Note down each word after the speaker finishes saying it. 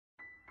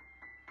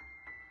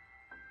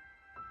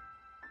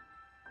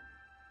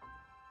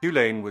Hugh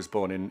Lane was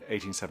born in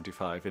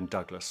 1875 in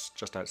Douglas,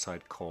 just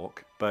outside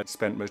Cork, but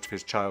spent most of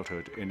his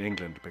childhood in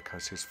England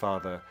because his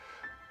father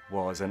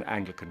was an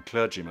Anglican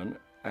clergyman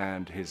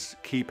and his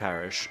key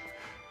parish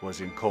was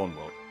in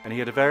Cornwall. And he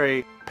had a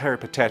very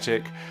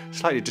peripatetic,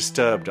 slightly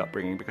disturbed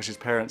upbringing because his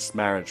parents'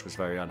 marriage was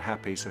very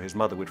unhappy, so his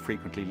mother would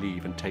frequently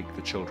leave and take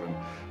the children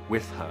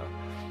with her.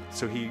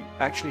 So he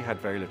actually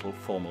had very little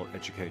formal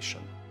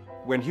education.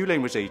 When Hugh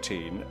Lane was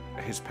 18,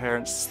 his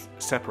parents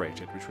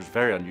separated, which was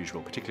very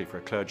unusual, particularly for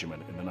a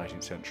clergyman in the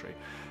 19th century.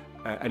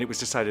 And it was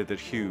decided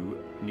that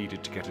Hugh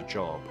needed to get a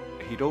job.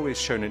 He'd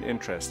always shown an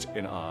interest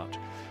in art,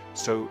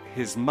 so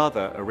his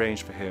mother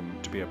arranged for him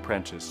to be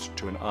apprenticed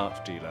to an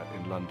art dealer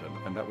in London,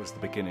 and that was the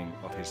beginning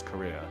of his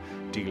career,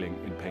 dealing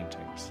in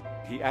paintings.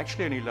 He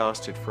actually only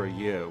lasted for a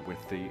year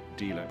with the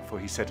dealer before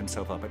he set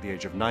himself up at the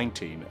age of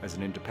 19 as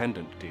an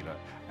independent dealer,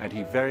 and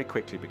he very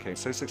quickly became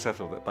so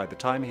successful that by the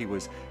time he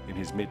was in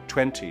his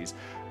mid-20s,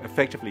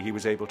 effectively he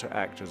was able to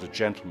act as a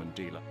gentleman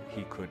dealer.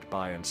 He could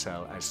buy and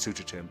sell as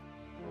suited him.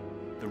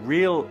 The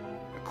real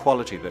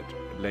quality that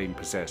Lane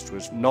possessed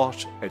was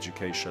not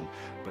education,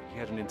 but he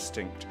had an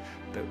instinct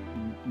that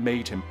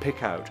made him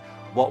pick out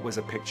what was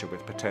a picture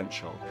with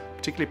potential,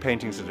 particularly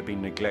paintings that had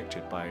been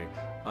neglected by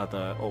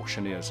other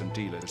auctioneers and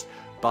dealers,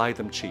 buy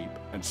them cheap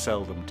and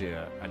sell them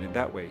dear, and in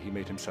that way he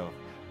made himself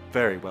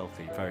very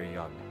wealthy, very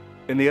young.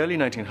 In the early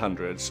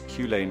 1900s,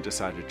 Hugh Lane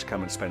decided to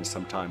come and spend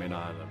some time in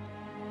Ireland.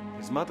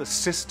 His mother's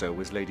sister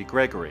was Lady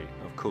Gregory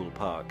of Coole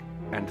Park,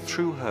 and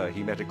through her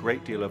he met a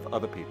great deal of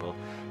other people,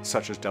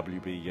 such as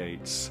W.B.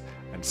 Yeats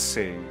and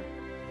Synge.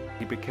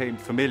 He became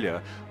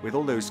familiar with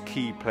all those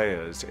key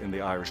players in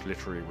the Irish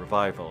literary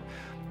revival,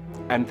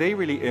 and they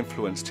really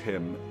influenced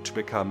him to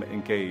become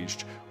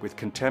engaged with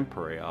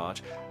contemporary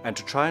art and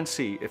to try and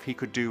see if he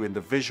could do in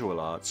the visual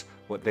arts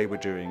what they were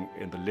doing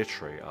in the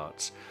literary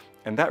arts.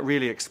 And that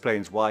really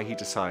explains why he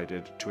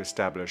decided to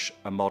establish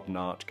a modern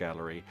art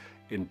gallery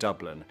in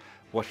Dublin.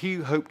 What he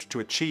hoped to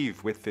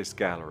achieve with this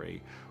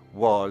gallery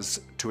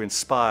was to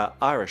inspire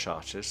Irish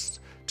artists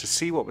to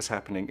see what was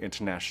happening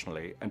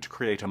internationally and to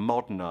create a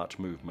modern art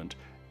movement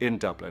in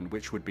Dublin,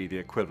 which would be the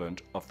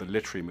equivalent of the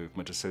literary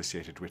movement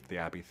associated with the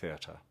Abbey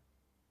Theatre.